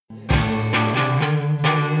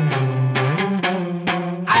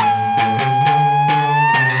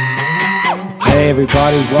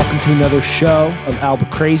everybody. Welcome to another show of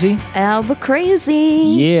Albucrazy.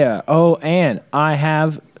 Albucrazy. Yeah. Oh, and I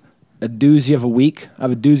have a doozy of a week. I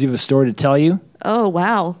have a doozy of a story to tell you. Oh,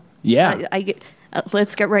 wow. Yeah.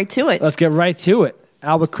 Let's get right to it. Let's get right to it.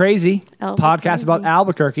 Albucrazy, podcast about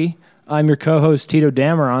Albuquerque. I'm your co-host, Tito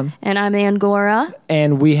Dameron. And I'm Angora.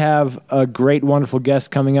 And we have a great, wonderful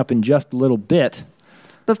guest coming up in just a little bit.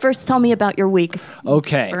 But first, tell me about your week.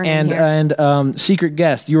 Okay, and secret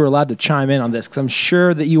guest, you are allowed to chime in on this because I'm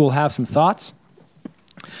sure that you will have some thoughts.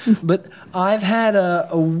 But I've had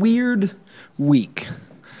a weird week.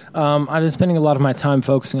 I've been spending a lot of my time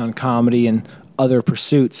focusing on comedy and other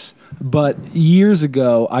pursuits. But years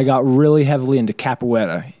ago, I got really heavily into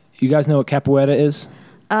capoeira. You guys know what capoeira is?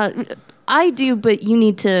 I do, but you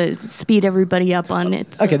need to speed everybody up on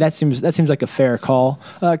it. So. Okay, that seems like a fair call.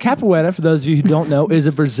 Capoeira, for those of you who don't know, is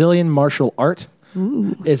a Brazilian martial art.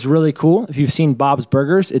 Ooh. It's really cool. If you've seen Bob's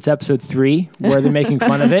Burgers, it's episode 3 where they're making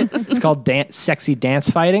fun of it. It's called sexy dance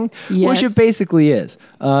fighting, which it basically is.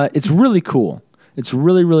 It's really cool. It's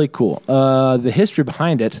really, really cool. The history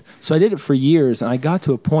behind it. So I did it for years, and I got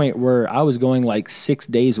to a point where I was going like 6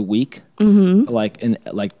 days a week, like an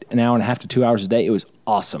hour and a half to 2 hours a day. It was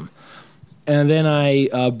awesome. And then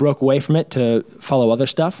I broke away from it to follow other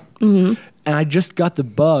stuff. Mm-hmm. And I just got the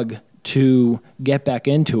bug to get back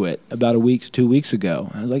into it about a week to 2 weeks ago.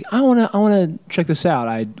 I was like, I want to check this out.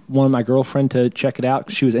 I wanted my girlfriend to check it out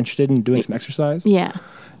because she was interested in doing some exercise. Yeah.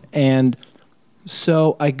 And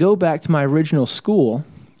so I go back to my original school,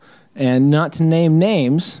 and not to name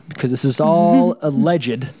names because this is all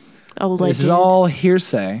alleged. This is all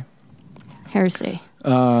hearsay.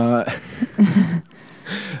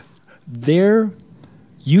 There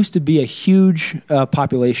used to be a huge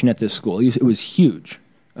population at this school. It was huge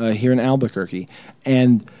here in Albuquerque.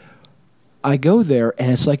 And I go there,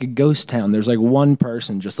 and it's like a ghost town. There's like one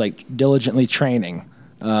person just like diligently training.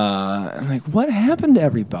 I'm like, what happened to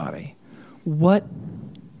everybody?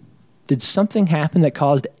 Did something happen that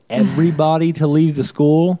caused everybody to leave the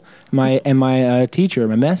school? My teacher,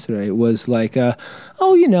 my mestre, was like,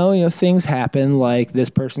 things happen. Like this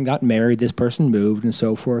person got married, this person moved, and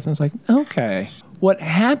so forth. And I was like, okay. What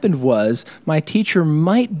happened was my teacher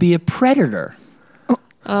might be a predator.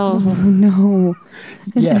 Oh no.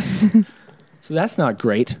 Yes. So that's not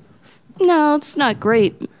great. No, it's not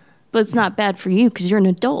great, but it's not bad for you because you're an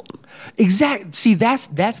adult. Exactly. See, that's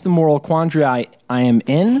the moral quandary I am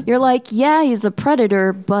in. You're like, yeah, he's a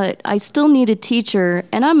predator, but I still need a teacher,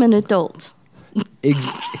 and I'm an adult. That's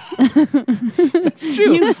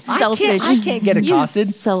true. You selfish. I can't get accosted.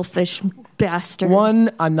 You selfish bastard. 1,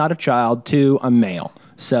 I'm not a child. 2, I'm male.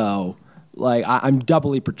 So, like, I'm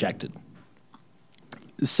doubly protected.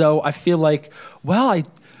 So I feel like, well,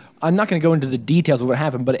 I'm not going to go into the details of what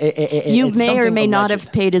happened, but you may or may not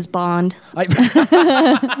have paid his bond. You're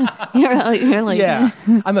like, yeah.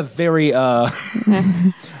 I'm a very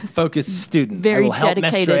focused student. Very I will help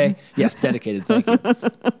dedicated. Mestre. Yes, dedicated. Thank you.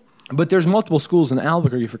 But there's multiple schools in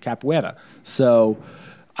Albuquerque for capoeira, so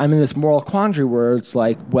I'm in this moral quandary where it's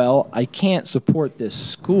like, well, I can't support this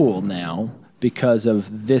school now because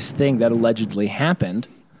of this thing that allegedly happened,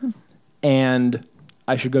 and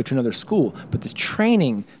I should go to another school. But the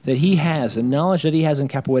training that he has, the knowledge that he has in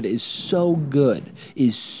capoeira is so good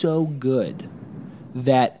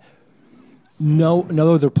that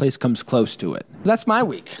no other place comes close to it. That's my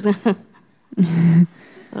week.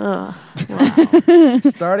 Wow.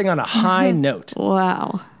 Starting on a high note.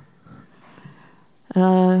 Wow.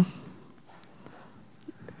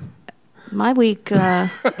 My week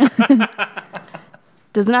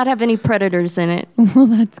does not have any predators in it. Well,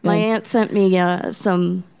 that's good. My aunt sent me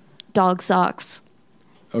some dog socks,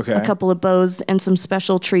 a couple of bows, and some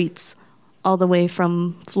special treats all the way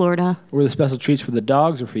from Florida. Were the special treats for the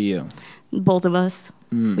dogs or for you? Both of us.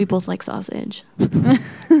 We both like sausage.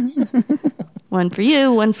 One for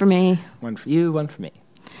you, one for me. One for you, one for me.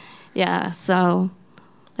 Yeah, so,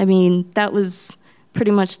 I mean, that was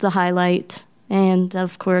pretty much the highlight. And,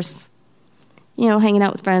 of course, hanging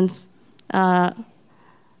out with friends.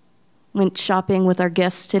 Went shopping with our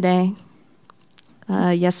guests today.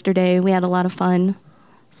 Yesterday, we had a lot of fun.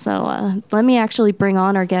 So let me actually bring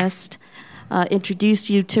on our guest, introduce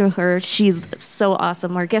you to her. She's so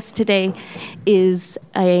awesome. Our guest today is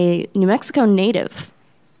a New Mexico native.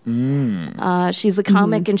 She's a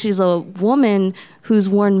comic, and she's a woman who's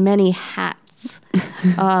worn many hats.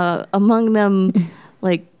 Among them,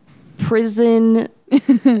 like prison,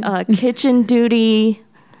 kitchen duty.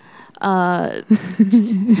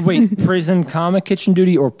 Wait, prison comic kitchen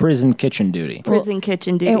duty or prison kitchen duty? Prison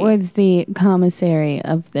kitchen duty. It was the commissary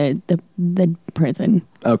of the prison.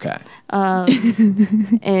 Okay.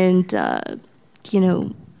 And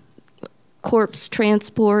corpse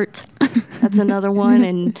transport. That's another one.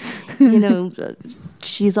 And,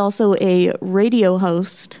 she's also a radio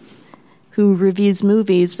host who reviews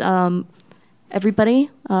movies. Everybody,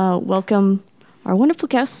 welcome our wonderful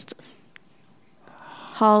guest,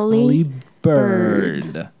 Holly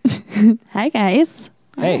Bird. Hi, guys.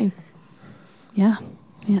 Hey. Yeah.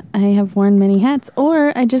 Yeah, I have worn many hats,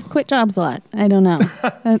 or I just quit jobs a lot. I don't know.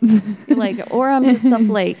 Or I'm just a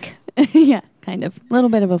flake. Yeah, kind of. A little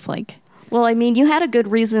bit of a flake. Well, I mean, you had a good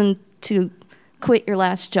reason to quit your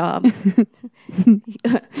last job.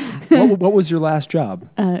 What was your last job?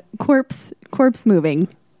 Corpse moving.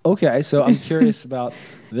 Okay, so I'm curious about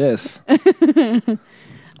this.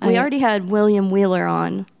 We already had William Wheeler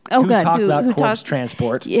on. Oh, who good. talked about who corpse talked-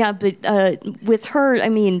 transport. Yeah, but with her, I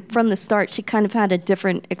mean, from the start, she kind of had a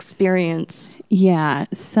different experience. Yeah,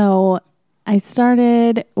 so I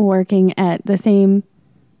started working at the same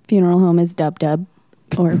funeral home as Dub Dub,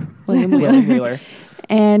 or William Wheeler. William Wheeler.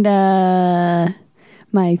 And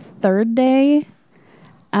my third day,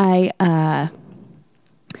 we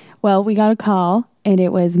got a call, and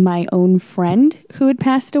it was my own friend who had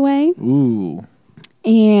passed away. Ooh.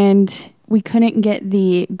 And we couldn't get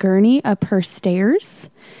the gurney up her stairs,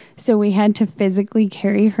 so we had to physically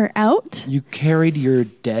carry her out. You carried your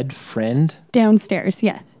dead friend? Downstairs,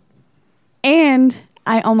 yeah. And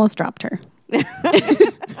I almost dropped her.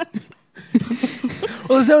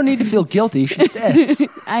 Well, there's no need to feel guilty. She's dead.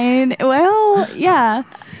 Yeah.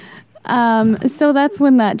 So that's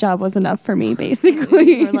when that job was enough for me,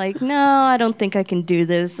 basically. We're like, no, I don't think I can do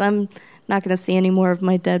this. I'm not going to see any more of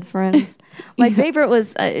my dead friends. My favorite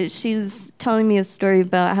was she was telling me a story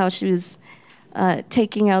about how she was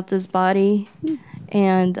taking out this body,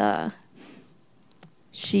 and and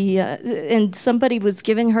somebody was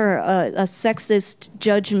giving her a sexist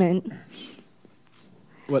judgment.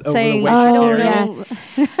 What, saying, over the I way she don't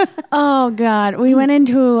carried it? know. Oh, God. We went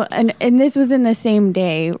into, and this was in the same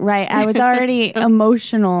day, right? I was already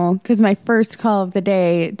emotional because my first call of the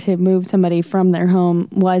day to move somebody from their home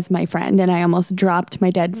was my friend, and I almost dropped my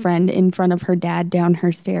dead friend in front of her dad down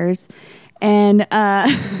her stairs. And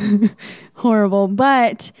horrible.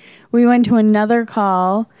 But we went to another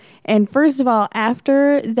call. And first of all,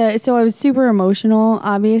 so I was super emotional,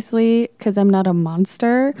 obviously, because I'm not a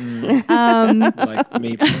monster. Like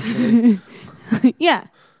me, potentially. Yeah,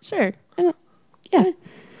 sure. Yeah.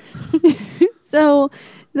 So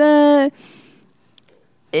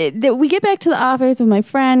we get back to the office with my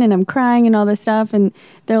friend, and I'm crying and all this stuff, and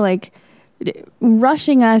they're like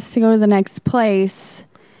rushing us to go to the next place.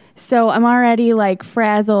 So I'm already like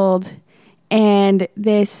frazzled, and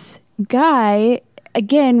this guy,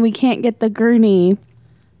 again, we can't get the gurney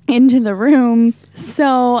into the room,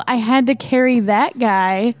 so I had to carry that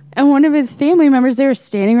guy and one of his family members. They were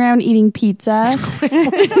standing around eating pizza.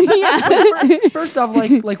 Yeah. First off,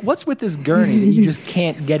 like what's with this gurney that you just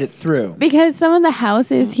can't get it through? Because some of the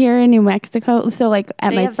houses here in New Mexico, so like at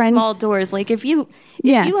They my have friend's, small doors. Like if you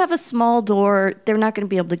have a small door, they're not going to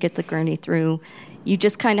be able to get the gurney through. You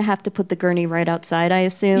just kind of have to put the gurney right outside, I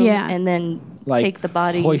assume, Yeah. and then Like take the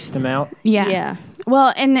body. hoist them out. yeah. Yeah.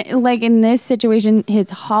 Well, and like in this situation,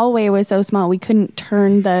 his hallway was so small we couldn't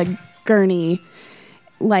turn the gurney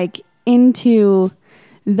like into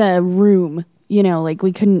the room. Like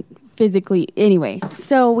we couldn't physically. Anyway,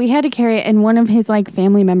 so we had to carry it, and one of his like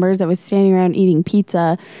family members that was standing around eating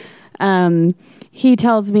pizza, he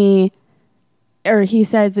tells me, or he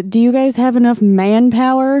says, "Do you guys have enough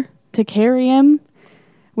manpower to carry him?"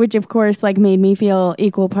 Which of course like made me feel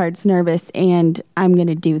equal parts nervous, and I'm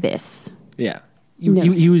gonna do this. Yeah. No.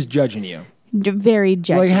 He was judging you. Very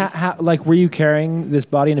judgy. Like, how, like, were you carrying this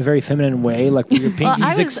body in a very feminine way? Like, were your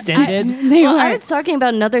pinkies extended? I was talking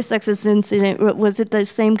about another sexist incident. Was it the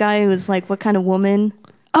same guy who was like, "What kind of woman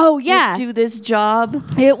Oh would yeah, do this job?"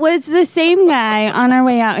 it was the same guy on our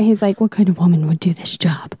way out. He's like, "What kind of woman would do this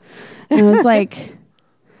job?" And I was like,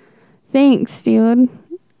 "Thanks, dude.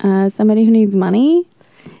 Somebody who needs money."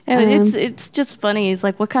 And it's just funny. He's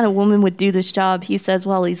like, "What kind of woman would do this job?" He says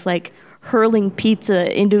while he's like hurling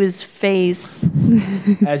pizza into his face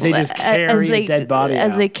As they just carry a dead body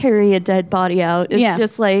as out. they carry a dead body out. It's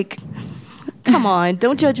just like, come on,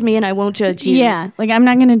 don't judge me and I won't judge you. Yeah, like I'm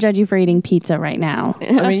not going to judge you for eating pizza right now.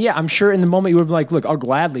 I mean, yeah, I'm sure in the moment you would be like, look, I'll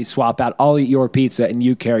gladly swap out. I'll eat your pizza and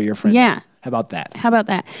you carry your friend. Yeah. How about that? How about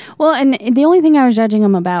that? Well, and the only thing I was judging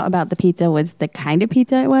him about the pizza was the kind of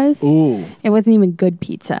pizza it was. Ooh. It wasn't even good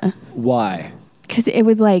pizza Why? because it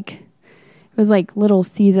was like Little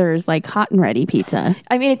Caesars, like hot and ready pizza.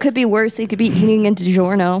 I mean, it could be worse. He could be eating in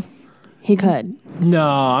DiGiorno. He could. No,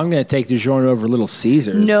 I'm going to take DiGiorno over Little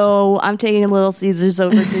Caesars. No, I'm taking Little Caesars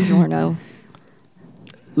over DiGiorno.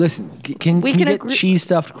 Listen, can you get agree- cheese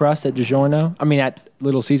stuffed crust at DiGiorno? I mean, at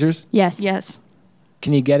Little Caesars? Yes. Yes.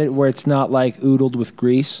 Can you get it where it's not like oodled with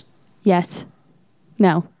grease? Yes.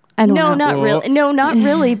 No. I don't know. Not really. No, not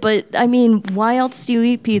really. But I mean, why else do you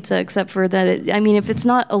eat pizza except for that? I mean, if it's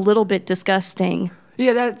not a little bit disgusting.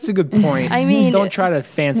 Yeah, that's a good point. I mean, don't try to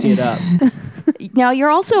fancy it up. Now you're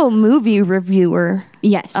also a movie reviewer.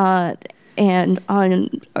 Yes. And on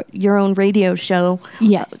your own radio show.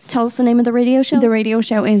 Yes. Tell us the name of the radio show. The radio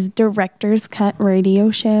show is Director's Cut Radio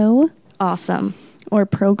Show. Awesome. Or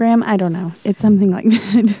program. I don't know. It's something like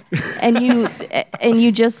that. And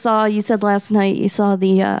you just saw. You said last night you saw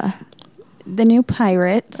the new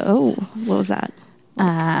Pirates. Oh, what was that?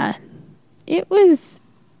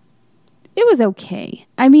 It was okay.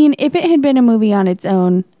 I mean, if it had been a movie on its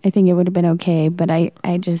own, I think it would have been okay. But I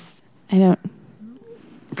don't.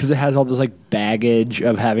 Because it has all this like baggage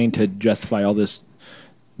of having to justify all this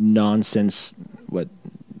nonsense.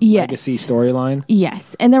 Legacy storyline?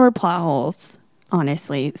 Yes, and there were plot holes.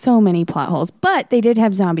 Honestly, so many plot holes. But they did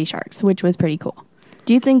have zombie sharks, which was pretty cool.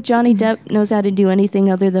 Do you think Johnny Depp knows how to do anything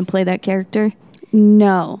other than play that character?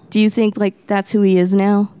 No. Do you think like that's who he is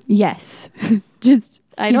now? Yes.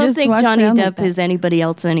 I don't think Johnny Depp is anybody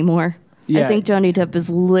else anymore. Yeah. I think Johnny Depp is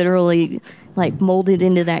literally like molded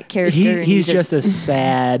into that character. He's just a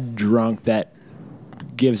sad drunk that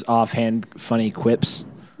gives offhand funny quips.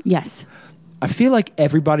 Yes. I feel like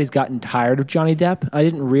everybody's gotten tired of Johnny Depp. I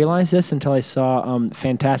didn't realize this until I saw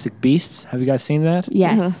Fantastic Beasts. Have you guys seen that?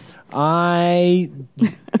 Yes. I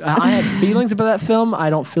had feelings about that film.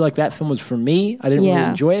 I don't feel like that film was for me. I didn't really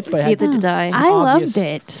enjoy it, but it Neither did I. I loved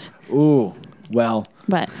it. Ooh, well.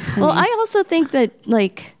 But I also think that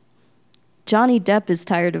like Johnny Depp is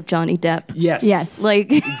tired of Johnny Depp. Yes. Yes.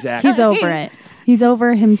 Like exactly. He's over it. He's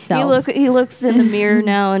over himself. He looks in the mirror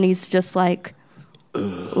now and he's just like,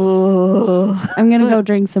 I'm going to go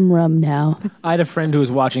drink some rum now. I had a friend who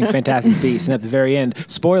was watching Fantastic Beasts, and at the very end,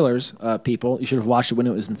 spoilers, people, you should have watched it when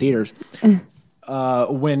it was in theaters.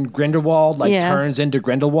 When Grindelwald turns into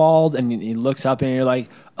Grindelwald, and he looks up, and you're like,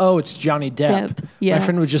 "Oh, it's Johnny Depp." Yeah. My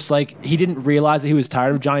friend was just like, he didn't realize that he was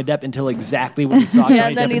tired of Johnny Depp until exactly when he saw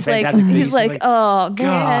Johnny then Depp in he's like, Fantastic Beasts. he's like, oh man,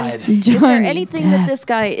 God. is there Johnny anything Depp. that this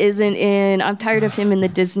guy isn't in? I'm tired of him in the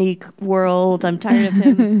Disney world. I'm tired of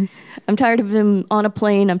him. I'm tired of him on a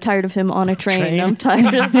plane. I'm tired of him on a train. I'm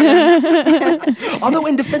tired of him. Although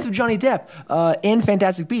in defense of Johnny Depp, in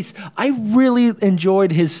Fantastic Beasts, I really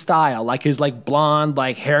enjoyed his style, like his like blonde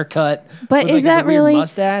like haircut. But with, is like, a that weird really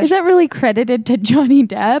mustache. is that really credited to Johnny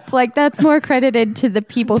Depp? Like that's more credited to the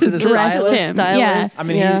people who the dressed stylist? him. Stylist. I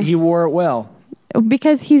mean, Yeah. he wore it well.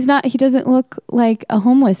 Because he doesn't look like a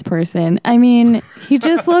homeless person. I mean, he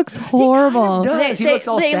just looks horrible. does. He looks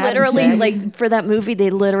all they sad and literally sad. like for that movie. They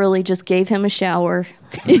literally just gave him a shower.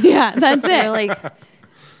 Yeah, that's They're it. like,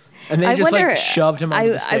 And they I just wonder. like shoved him on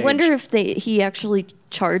the I stage. wonder if he actually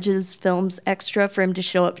charges films extra for him to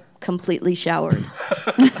show up completely showered,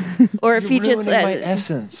 or if he just ruining my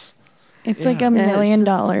essence. It's like $1 Yeah, million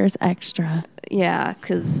it's extra. yeah,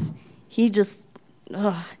 because he just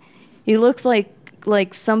he looks like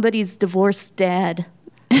somebody's divorced dad,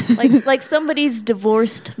 like somebody's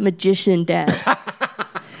divorced magician dad.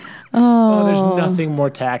 Oh, there's nothing more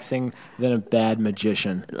taxing than a bad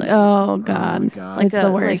magician. Oh God, God. it's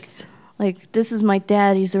the worst. Like this is my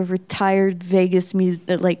dad. He's a retired Vegas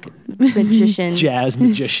magician, Jazz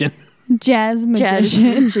magician. Jazz jazz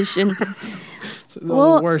magician. magician. The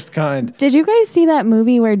Well, worst kind. Did you guys see that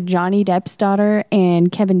movie where Johnny Depp's daughter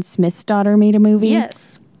and Kevin Smith's daughter made a movie?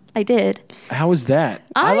 Yes, I did. How was that?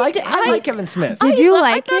 I like Kevin Smith. Did you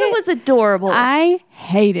like I thought it? it was adorable. I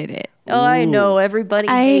hated it. I know everybody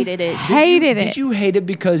hated it. Hated it. Did you hate it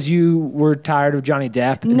because you were tired of Johnny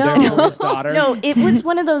Depp and No. therefore his daughter? No, it was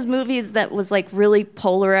one of those movies that was like really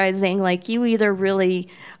polarizing. Like you either really,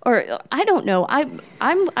 or I don't know. I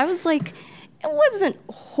was like, it wasn't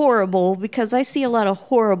horrible because I see a lot of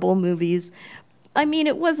horrible movies. I mean,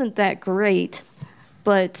 it wasn't that great,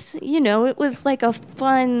 but it was like a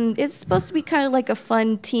fun. It's supposed to be kind of like a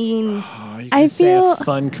fun teen. Oh, you I could say feel- a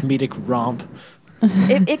fun comedic romp.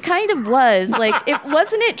 It kind of was like it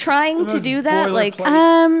wasn't it trying to do that like.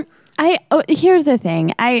 Here's the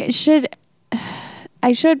thing. I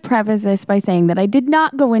should preface this by saying that I did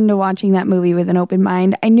not go into watching that movie with an open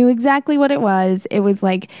mind. I knew exactly what it was. It was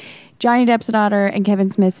like Johnny Depp's daughter and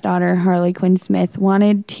Kevin Smith's daughter, Harley Quinn Smith,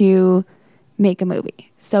 wanted to make a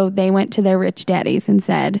movie. So they went to their rich daddies and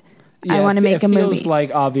said, I want to make a movie. It feels like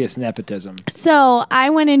obvious nepotism. So I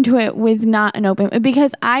went into it with not an open,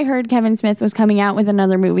 because I heard Kevin Smith was coming out with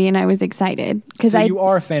another movie, and I was excited. So you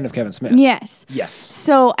are a fan of Kevin Smith? Yes. Yes.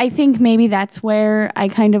 So I think maybe that's where I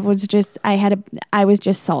kind of was just, I was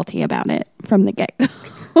just salty about it from the get-go.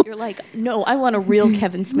 You're like, no, I want a real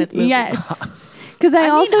Kevin Smith movie. Yes. Because I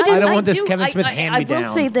don't want this Kevin Smith hand-me-down. I will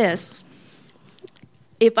say this.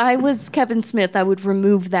 If I was Kevin Smith, I would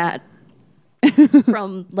remove that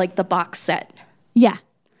from like the box set. Yeah.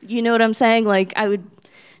 You know what I'm saying? Like, I would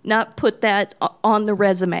not put that on the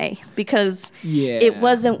resume because it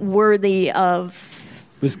wasn't worthy of...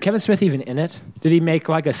 Was Kevin Smith even in it? Did he make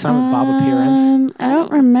like a Silent Bob appearance? I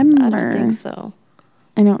don't remember. I don't think so.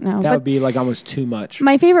 I don't know. That would be like almost too much.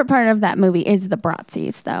 My favorite part of that movie is the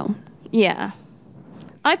Bratzies, though. Yeah.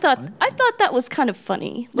 I thought that was kind of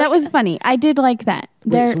funny. Like, that was funny. I did like that.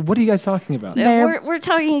 Wait, so what are you guys talking about? We're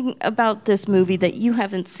talking about this movie that you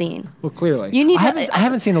haven't seen. Well, clearly. You need I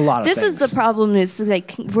haven't seen a lot of this things. This is the problem, is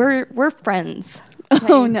like we're friends.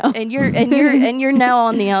 Oh no. And you're now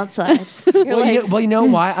on the outside. You know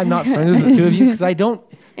why I'm not friends with the two of you? Because I don't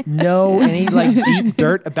know any like deep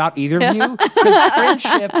dirt about either of you. Because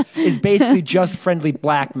friendship is basically just friendly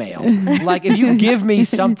blackmail. Like if you give me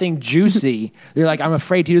something juicy, you're like, I'm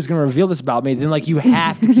afraid Tito's going to reveal this about me. Then like you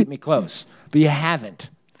have to keep me close, but you haven't.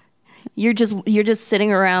 You're just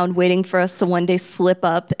sitting around waiting for us to one day slip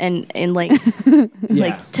up and like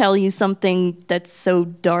like tell you something that's so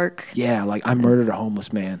dark. Yeah, like I murdered a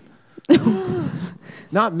homeless man.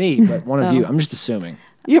 Not me, but one of you. I'm just assuming.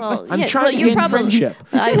 I'm trying to gain friendship.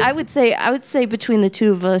 I would say between the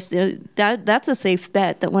two of us, that's a safe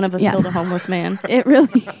bet that one of us killed a homeless man. It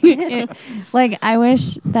really, like, I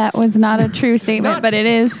wish that was not a true statement, but it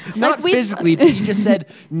is. Not physically, but you just said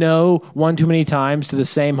no one too many times to the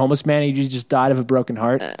same homeless man and you just died of a broken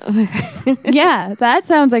heart. Yeah, that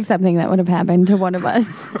sounds like something that would have happened to one of us.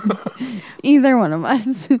 Either one of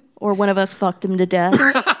us. Or one of us fucked him to death.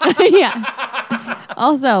 Yeah.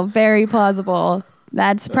 Also, very plausible.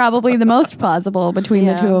 That's probably the most plausible between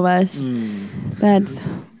the two of us. That's,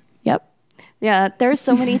 yep. Yeah, there's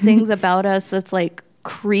so many things about us that's like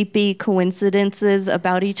creepy coincidences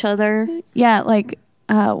about each other. Yeah, like,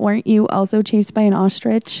 weren't you also chased by an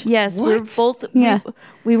ostrich? Yes, what? we were both. Yeah.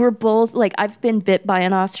 We were both, like, I've been bit by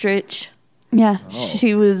an ostrich. Yeah. Oh.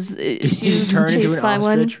 She was chased by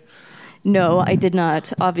one. No, I did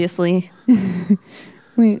not, obviously.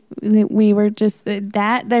 We were just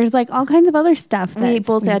that. There's like all kinds of other stuff. We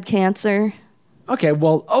both had cancer.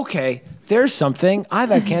 Okay. There's something. I've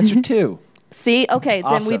had cancer too. See? Okay,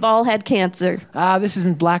 Awesome. then we've all had cancer. This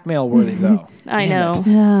isn't blackmail worthy though. I know.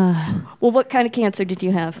 Well, what kind of cancer did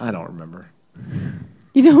you have? I don't remember.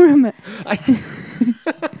 You don't remember?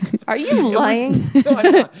 Are you lying? No,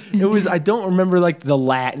 I'm not. I don't remember like the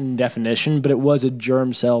Latin definition, but it was a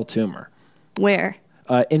germ cell tumor. Where?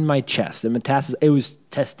 In my chest. It was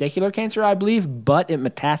testicular cancer, I believe, but it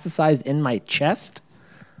metastasized in my chest,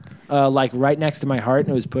 like right next to my heart, and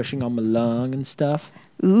it was pushing on my lung and stuff.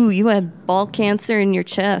 Ooh, you had ball cancer in your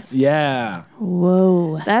chest. Yeah.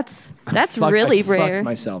 Whoa. That's really rare. Fucked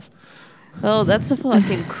myself. Oh, that's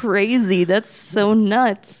fucking crazy. That's so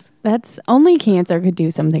nuts. That's only cancer could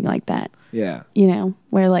do something like that. Yeah. You know,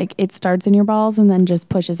 where like it starts in your balls and then just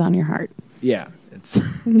pushes on your heart. Yeah.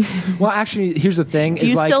 Well, actually, here's the thing: do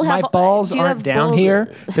you is like still my have, balls aren't down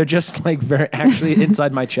here; they're just like actually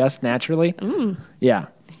inside my chest naturally. Yeah.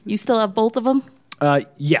 You still have both of them?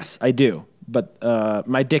 Yes, I do. But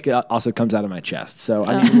my dick also comes out of my chest, so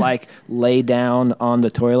I mean, like lay down on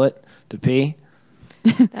the toilet to pee.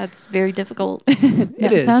 That's very difficult.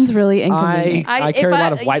 It is. Sounds really inconvenient. I carry a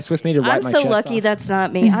lot of wipes with me to wipe my chest I'm so lucky off. that's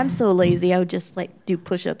not me. I'm so lazy. I would just like do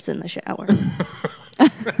push-ups in the shower.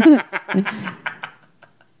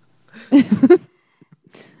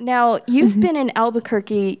 Now, you've been in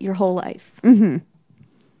Albuquerque your whole life. Mm-hmm.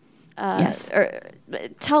 Yes.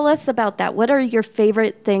 Tell us about that. What are your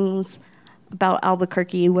favorite things about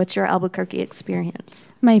Albuquerque? What's your Albuquerque experience?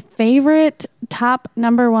 My favorite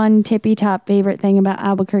number one tippy top favorite thing about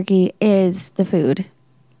Albuquerque is the food,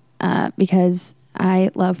 because I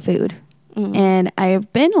love food. And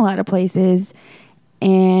I've been a lot of places,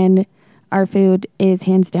 and our food is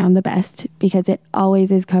hands down the best because it always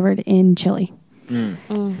is covered in chili.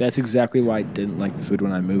 That's exactly why I didn't like the food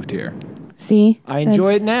when I moved here. See? I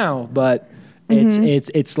enjoy it now, but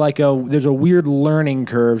it's like there's a weird learning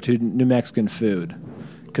curve to New Mexican food.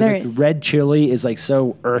 Because like, the red chili is like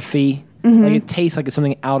so earthy. Like it tastes like it's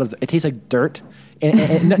something it tastes like dirt.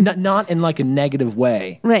 And not in like a negative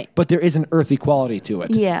way. Right. But there is an earthy quality to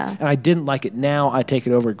it. Yeah. And I didn't like it. Now I take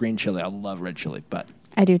it over green chili. I love red chili, but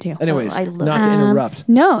I do too. Anyways, I love not to interrupt.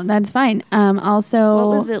 No, that's fine. Also,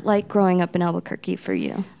 What was it like growing up in Albuquerque for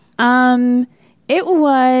you? It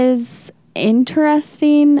was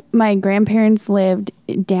interesting. My grandparents lived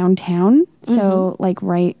downtown, so like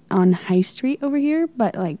right on High Street over here,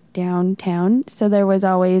 but like downtown. So there was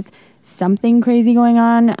always something crazy going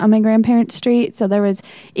on my grandparents' street. So there was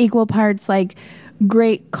equal parts like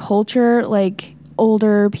great culture, like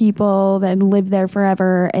older people that lived there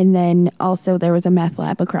forever, and then also there was a meth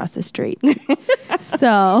lab across the street.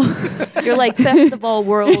 So You're like best of all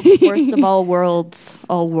worlds, worst of all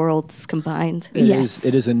worlds combined. Yes.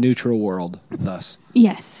 It is a neutral world, thus.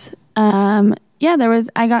 yes. Yeah,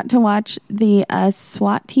 I got to watch the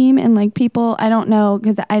SWAT team and like people, I don't know,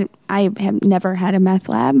 because I have never had a meth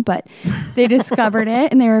lab, but they discovered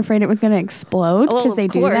it and they were afraid it was going to explode because they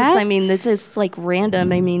do that. I mean, it's just like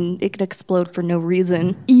random. I mean, it could explode for no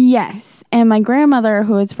reason. Yes. And my grandmother,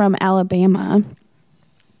 who is from Alabama,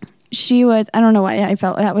 she was, I don't know why I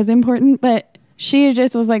felt that was important, but she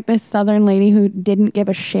just was like this Southern lady who didn't give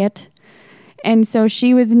a shit. And so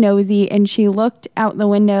she was nosy and she looked out the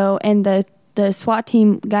window and the SWAT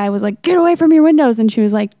team guy was like, "Get away from your windows." And she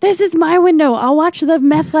was like, "This is my window. I'll watch the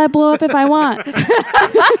meth lab blow up if I want."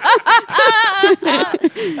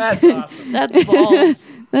 That's awesome. That's balls.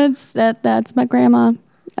 That's my grandma.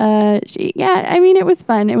 I mean, it was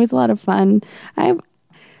fun. It was a lot of fun. I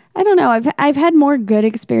don't know. I've had more good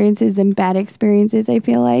experiences than bad experiences, I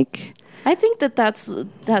feel like. I think that's the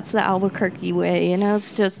Albuquerque way. You know,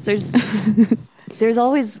 it's just there's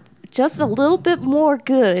always just a little bit more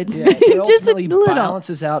good. Yeah, it Just a ultimately little.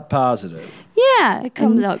 balances out positive. Yeah. It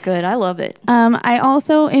comes out good. I love it. I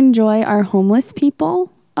also enjoy our homeless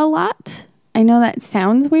people a lot. I know that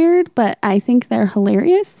sounds weird, but I think they're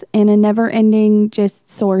hilarious and a never-ending just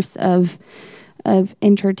source of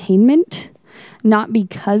entertainment. Not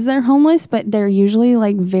because they're homeless, but they're usually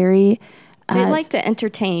like very... They like to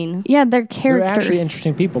entertain. Yeah, they're They're characters. actually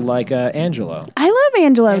interesting people like Angelo. I love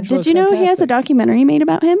Angelo. Angelo's Did you know he has a fantastic. documentary made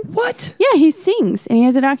about him? What? Yeah, he sings, and he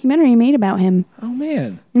has a documentary made about him. Oh,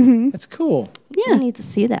 man. Mm-hmm. That's cool. I need to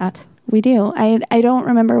see that. We do. I don't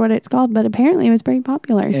remember what it's called, but apparently it was pretty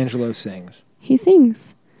popular. Angelo sings. He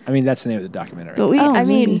sings. I mean, that's the name of the documentary. But Oh,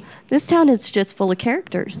 maybe. this town is just full of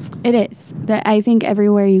characters. It is. I think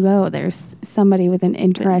everywhere you go, there's somebody with an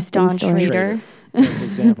interesting Don story. Schrader. Perfect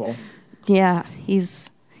example. Yeah,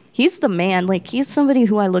 he's the man. Like, he's somebody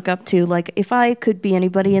who I look up to. Like, if I could be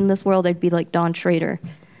anybody in this world, I'd be like Don Schrader.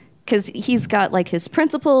 Because he's got, like, his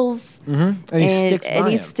principles. Mm-hmm. And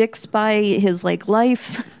he sticks by his, like,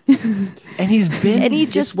 life. And he's been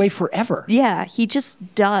this just- way forever. Yeah, he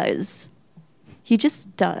just does. He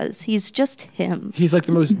just does. He's just him. He's like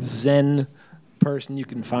the most zen person you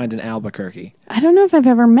can find in Albuquerque. I don't know if I've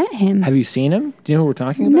ever met him. Have you seen him? Do you know who we're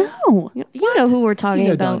talking about? No. You know who we're talking You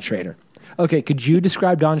know about. Don Schrader. Okay, could you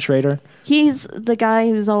describe Don Schrader? He's the guy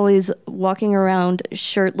who's always walking around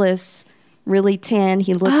shirtless, really tan.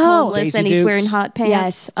 He looks Oh. homeless Daisy and he's Dukes. wearing hot pants.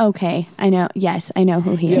 Yes. Okay. I know. Yes, I know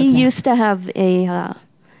who he is. He now. used to have a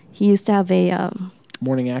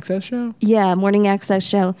Morning Access show? morning access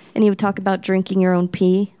show, and he would talk about drinking your own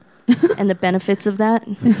pee and the benefits of that.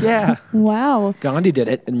 Yeah. Wow. Gandhi did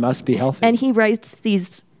it. It must be healthy. And he writes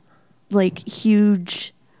these like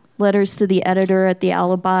huge letters to the editor at the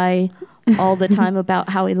Alibi all the time about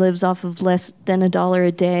how he lives off of less than $1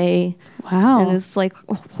 a day. Wow. And this like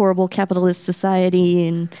horrible capitalist society,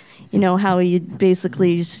 and you know how he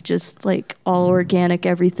basically is just like all organic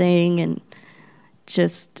everything and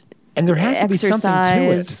just And there has to be something to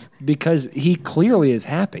exercise. it because he clearly is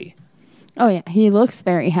happy. Oh yeah, he looks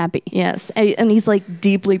very happy. yes, and he's like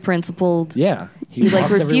deeply principled. Yeah. He like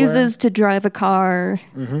walks refuses to drive a car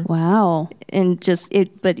Wow. and just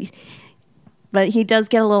it, but he does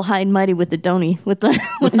get a little high and mighty with the donny with the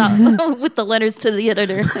with the letters to the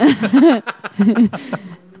editor.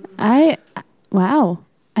 Wow.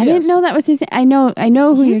 I Yes. didn't know that was his. I know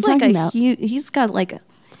who He's you're like talking a about. he's got like a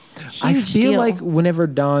huge I feel deal. like whenever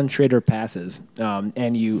Don Schrader passes,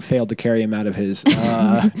 and you failed to carry him out of his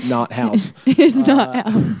not house, It's not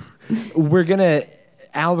out. we're gonna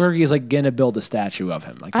Albuquerque is like gonna build a statue of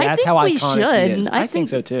him. Like I that's think how we iconic should. he is. I I think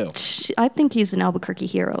so too. I think he's an Albuquerque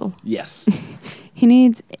hero. Yes, It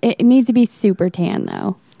needs to be super tan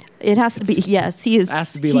though. It has to be. Yes, he is.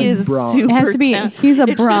 Has to be he like is bronze. super It has to be. tan. He's a It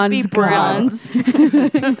should bronze be god. bronze.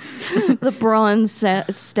 The bronze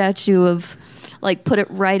statue of, like, put it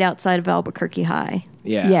right outside of Albuquerque High,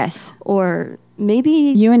 yeah. Yes. or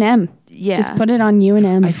maybe UNM. Yeah. Just put it on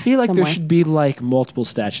UNM. I feel like somewhere. there should be like multiple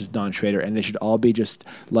statues of Don Schrader, and they should all be just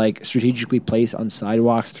like strategically placed on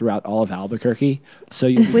sidewalks throughout all of Albuquerque. So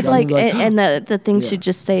you with like, like and the things Yeah. should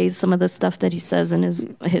just say some of the stuff that he says in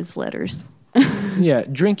his letters. yeah,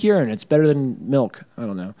 drink urine. It's better than milk. I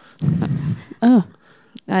don't know. Oh,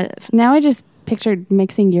 I, now I just pictured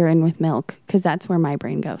mixing urine with milk because that's where my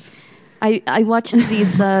brain goes. I watched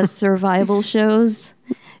these survival shows,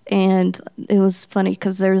 and it was funny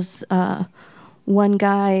because there's one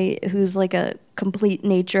guy who's like a complete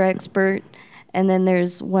nature expert, and then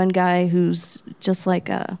there's one guy who's just like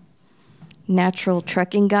a natural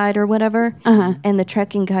trekking guide or whatever. And the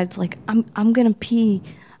trekking guide's like, I'm gonna pee,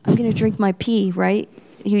 I'm gonna drink my pee, right?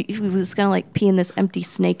 He was gonna like pee in this empty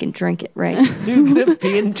snake and drink it, right? You're gonna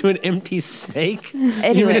pee into an empty snake.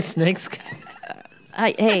 Anyway. Even a snake's.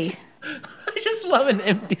 Hey. I just love an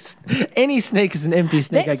empty. Any snake is an empty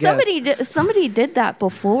snake. I guess. Somebody did that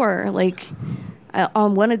before, like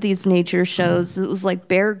on one of these nature shows. It was like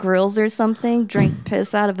Bear Grylls or something. Drank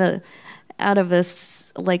piss out of a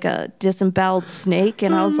like a disemboweled snake,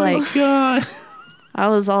 and I was like, God. I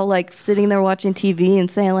was all like sitting there watching TV and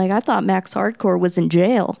saying like, I thought Max Hardcore was in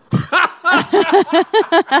jail.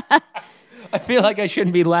 I feel like I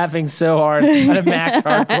shouldn't be laughing so hard at a Max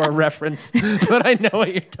Hardcore reference, but I know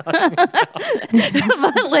what you're talking about.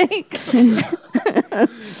 But like,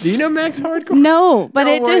 Do you know Max Hardcore? No, but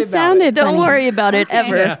Don't it worry just about sounded don't funny. worry about it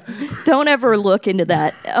ever. Yeah. Don't ever look into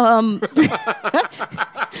that. I'm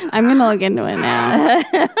going to look into it now.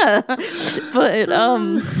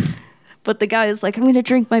 But the guy is like, I'm going to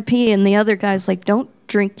drink my pee. And the other guy's like, don't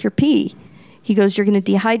drink your pee. He goes, you're going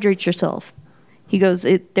to dehydrate yourself. He goes,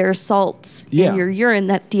 there are salts in your urine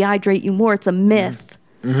that dehydrate you more. It's a myth.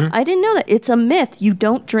 Mm-hmm. I didn't know that. It's a myth. You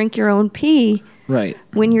don't drink your own pee Right.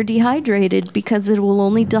 when you're dehydrated because it will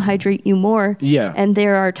only dehydrate you more. Yeah. And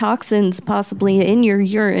there are toxins possibly in your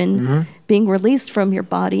urine being released from your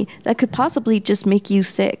body that could possibly just make you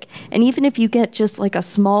sick. And even if you get just like a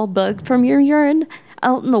small bug from your urine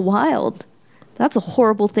out in the wild, that's a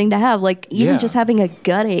horrible thing to have. Like even Yeah. just having a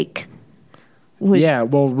gut ache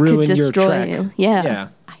will ruin could destroy your trek. you. Yeah.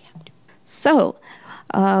 So,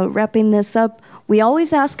 wrapping this up, we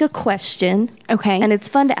always ask a question. Okay. And it's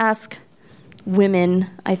fun to ask women,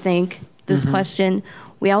 I think, this question.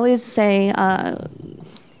 We always say,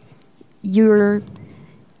 you're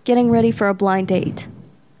getting ready for a blind date,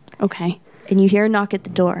 Okay. and you hear a knock at the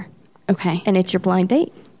door, Okay. and it's your blind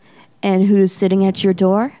date. And who's sitting at your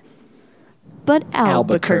door? But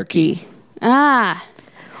Albuquerque. Ah.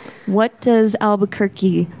 What does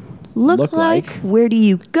Albuquerque look like? like? Where do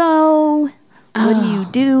you go? What do you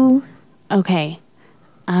do? Okay.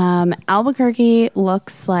 Albuquerque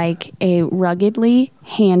looks like a ruggedly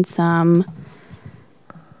handsome,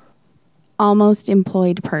 almost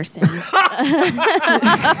employed person.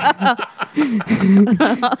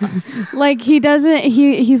 Like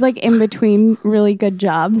he's like in between really good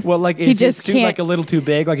jobs. Well, like, he is his just suit can't. like a little too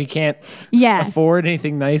big? Like he can't Yeah. afford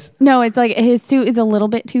anything nice? No, it's like his suit is a little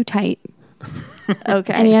bit too tight,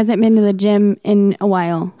 Okay. and he hasn't been to the gym in a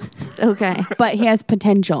while. Okay. But he has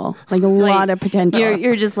potential, like a lot of potential.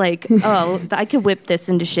 You're just like, oh, I could whip this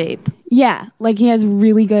into shape. Yeah, like he has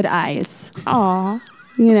really good eyes. Aw.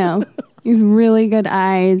 You know, he's really good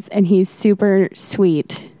eyes, and he's super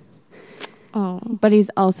sweet. Oh. But he's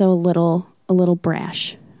also a little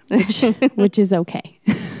brash, which is okay.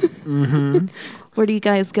 Where do you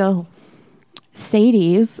guys go?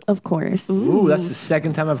 Sadie's, of course. Ooh, that's the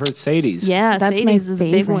second time I've heard Sadie's. Yeah, That's my Sadie's is a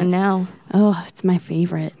big favorite. one now. Oh, it's my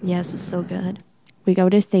favorite. Yes, it's so good. We go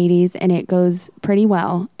to Sadie's, and it goes pretty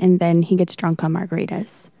well, and then he gets drunk on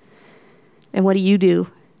margaritas. And what do you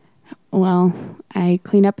do? Well, I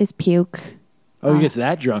clean up his puke. Oh, he gets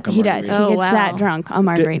that drunk on He does. margaritas. He Oh, gets wow. that drunk on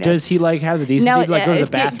margaritas. Does he like have the decency to like go to the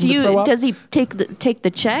bathroom to throw up? does he take the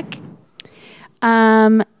check?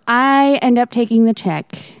 I end up taking the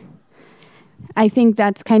check. I think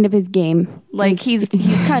that's kind of his game. Like he's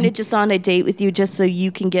kind of just on a date with you just so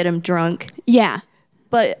you can get him drunk. Yeah.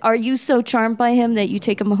 But are you so charmed by him that you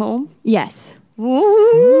take him home? Yes. Woo!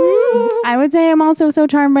 I would say I'm also so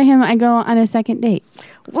charmed by him, I go on a second date.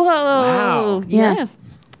 Whoa! Wow. Yeah. Yeah.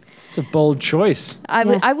 It's a bold choice. I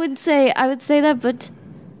would say that, but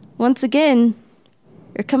once again,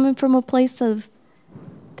 you're coming from a place of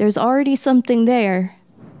there's already something there,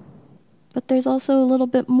 but there's also a little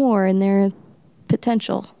bit more in their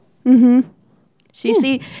potential. Mm-hmm.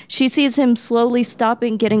 She sees him slowly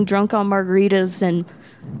stopping getting drunk on margaritas and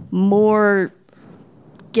more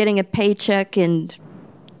getting a paycheck and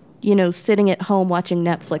sitting at home watching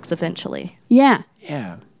Netflix eventually. Yeah.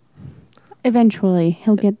 Yeah. Eventually,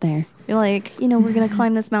 he'll get there. You're like, we're going to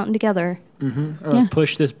climb this mountain together. I'm going to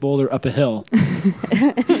push this boulder up a hill.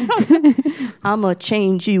 I'm going to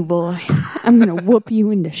change you, boy. I'm going to whoop you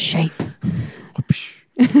into shape.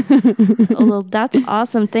 Well, that's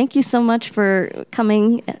awesome. Thank you so much for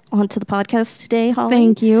coming onto the podcast today, Holly.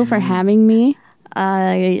 Thank you for having me.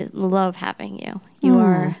 I love having you. You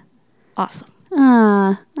are awesome.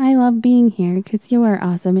 I love being here because you are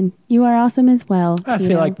awesome, and you are awesome as well. I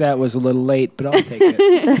feel like that was a little late, but I'll take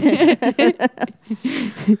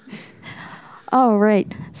it. All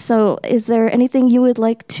right. So is there anything you would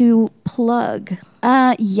like to plug?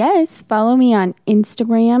 Yes. Follow me on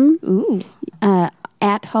Instagram. Ooh.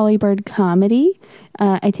 At Hollybird Comedy.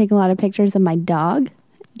 I take a lot of pictures of my dog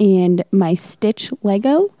and my Stitch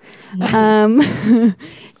Lego. Nice.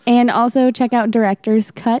 And also check out Director's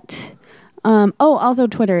Cut. Also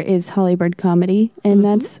Twitter is Hollybird Comedy, and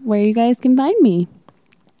that's where you guys can find me.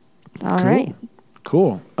 All right.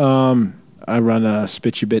 Cool. I run a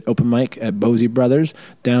Spit You Bit open mic at Bosey Brothers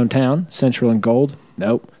downtown, Central and Gold.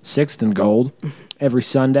 Nope, 6th and Gold. Every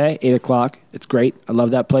Sunday, 8 o'clock. It's great. I love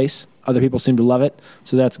that place. Other people seem to love it,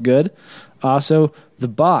 so that's good. Also, The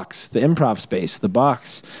Box, the improv space, The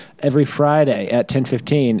Box. Every Friday at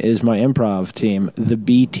 10:15 is my improv team, the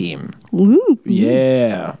B Team. Woo.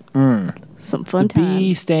 Yeah. Some fun The time.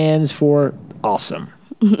 B stands for awesome.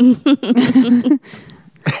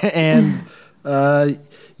 And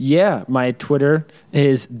my Twitter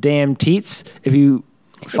is damn teets. If you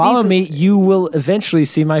follow me, you will eventually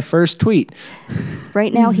see my first tweet.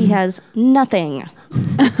 Right now, he has nothing.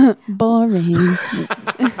 Boring.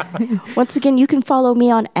 Once again, you can follow me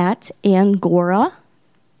on @Angora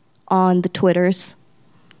on the Twitters.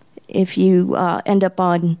 If you end up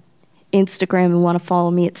on Instagram and want to follow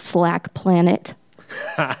me, it's Slack Planet.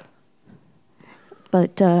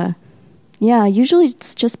 But usually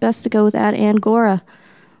it's just best to go with @Angora,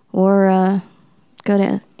 or go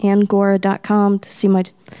to angora.com to see my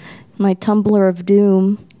Tumblr of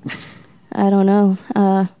doom. I don't know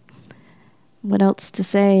what else to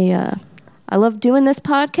say. I love doing this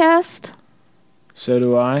podcast. So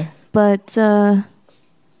do I. But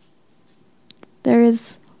there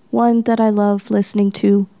is one that I love listening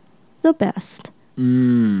to the best.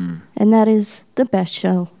 And that is The Best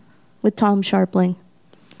Show with Tom Sharpling.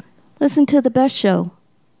 Listen to The Best Show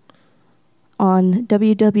on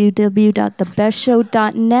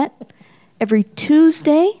www.thebestshow.net every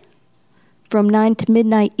Tuesday from 9 to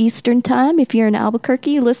midnight Eastern Time. If you're in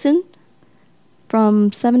Albuquerque, listen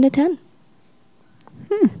from 7 to 10.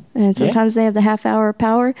 And sometimes they have the half-hour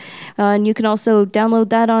power. And you can also download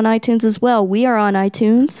that on iTunes as well. We are on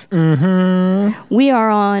iTunes. Mm-hmm. We are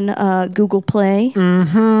on Google Play.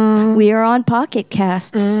 Mm-hmm. We are on Pocket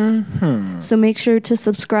Casts. Mm-hmm. So make sure to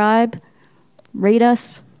subscribe, rate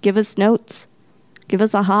us, give us notes, give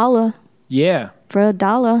us a holla. Yeah. For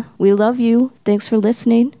 $1. We love you. Thanks for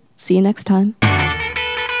listening. See you next time.